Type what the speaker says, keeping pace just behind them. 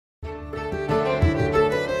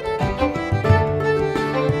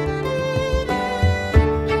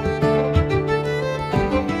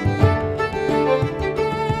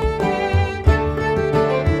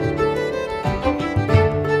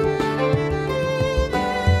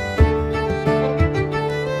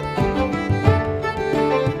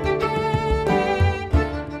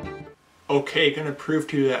okay, going to prove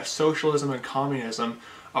to you that socialism and communism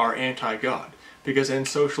are anti-God. Because in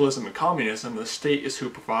socialism and communism, the state is who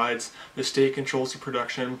provides, the state controls the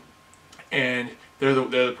production, and they're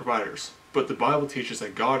the providers. But the Bible teaches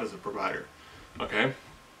that God is a provider. Okay?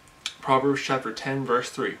 Proverbs chapter 10, verse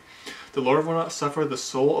 3. The Lord will not suffer the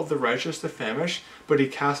soul of the righteous to famish, but he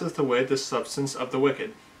casteth away the substance of the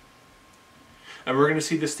wicked. And we're going to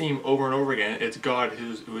see this theme over and over again. It's God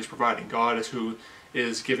who is providing. God is who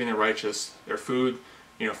is giving the righteous their food,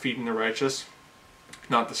 feeding the righteous,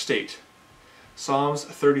 not the state. Psalms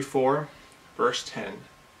 34, verse 10.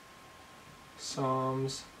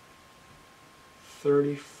 Psalms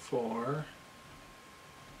 34,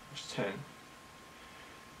 verse 10.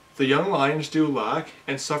 The young lions do lack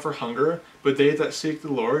and suffer hunger, but they that seek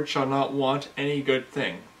the Lord shall not want any good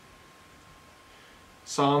thing.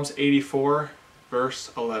 Psalms 84,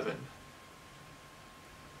 verse 11.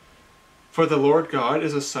 For the Lord God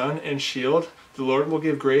is a sun and shield. The Lord will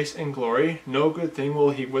give grace and glory. No good thing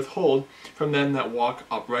will he withhold from them that walk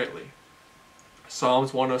uprightly.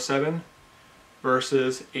 Psalms 107,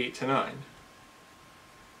 verses 8 to 9.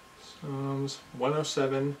 Psalms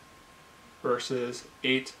 107, verses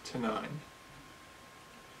 8 to 9.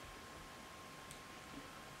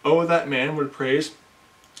 Oh, that man would praise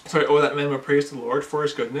the Lord for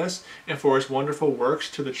his goodness and for his wonderful works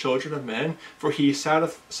to the children of men, for he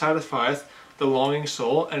satisfieth the longing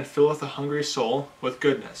soul and filleth the hungry soul with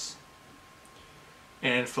goodness.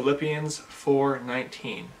 And Philippians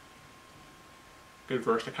 4:19. Good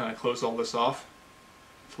verse to kind of close all this off.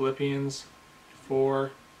 Philippians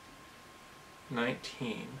 4:19.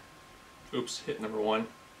 Oops, hit number 1. It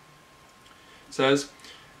says,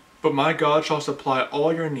 But my God shall supply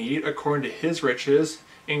all your need according to his riches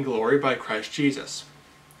in glory by Christ Jesus.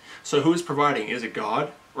 So who is providing? Is it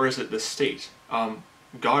God or is it the state?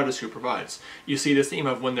 God is who provides. You see this theme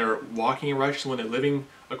of when they're walking in righteousness, when they're living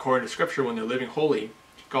according to Scripture, when they're living holy,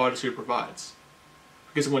 God is who provides.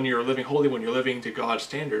 Because when you're living holy, when you're living to God's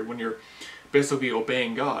standard, when you're basically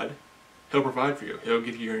obeying God, he'll provide for you. He'll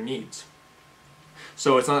give you your needs.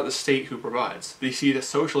 So it's not the state who provides. You see that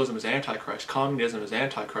socialism is antichrist, communism is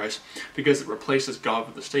antichrist, because it replaces God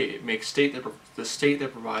with the state. It makes the state the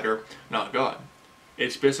provider, not God.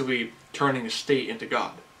 It's basically turning the state into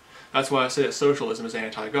God. That's why I say that socialism is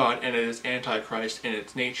anti-God, and it is antichrist in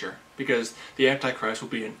its nature, because the antichrist will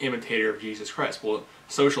be an imitator of Jesus Christ. Well,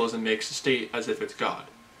 socialism makes the state as if it's God.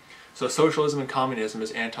 So socialism and communism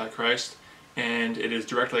is antichrist, and it is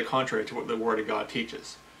directly contrary to what the Word of God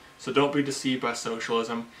teaches. So don't be deceived by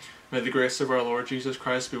socialism. May the grace of our Lord Jesus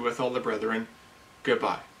Christ be with all the brethren.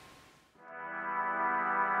 Goodbye.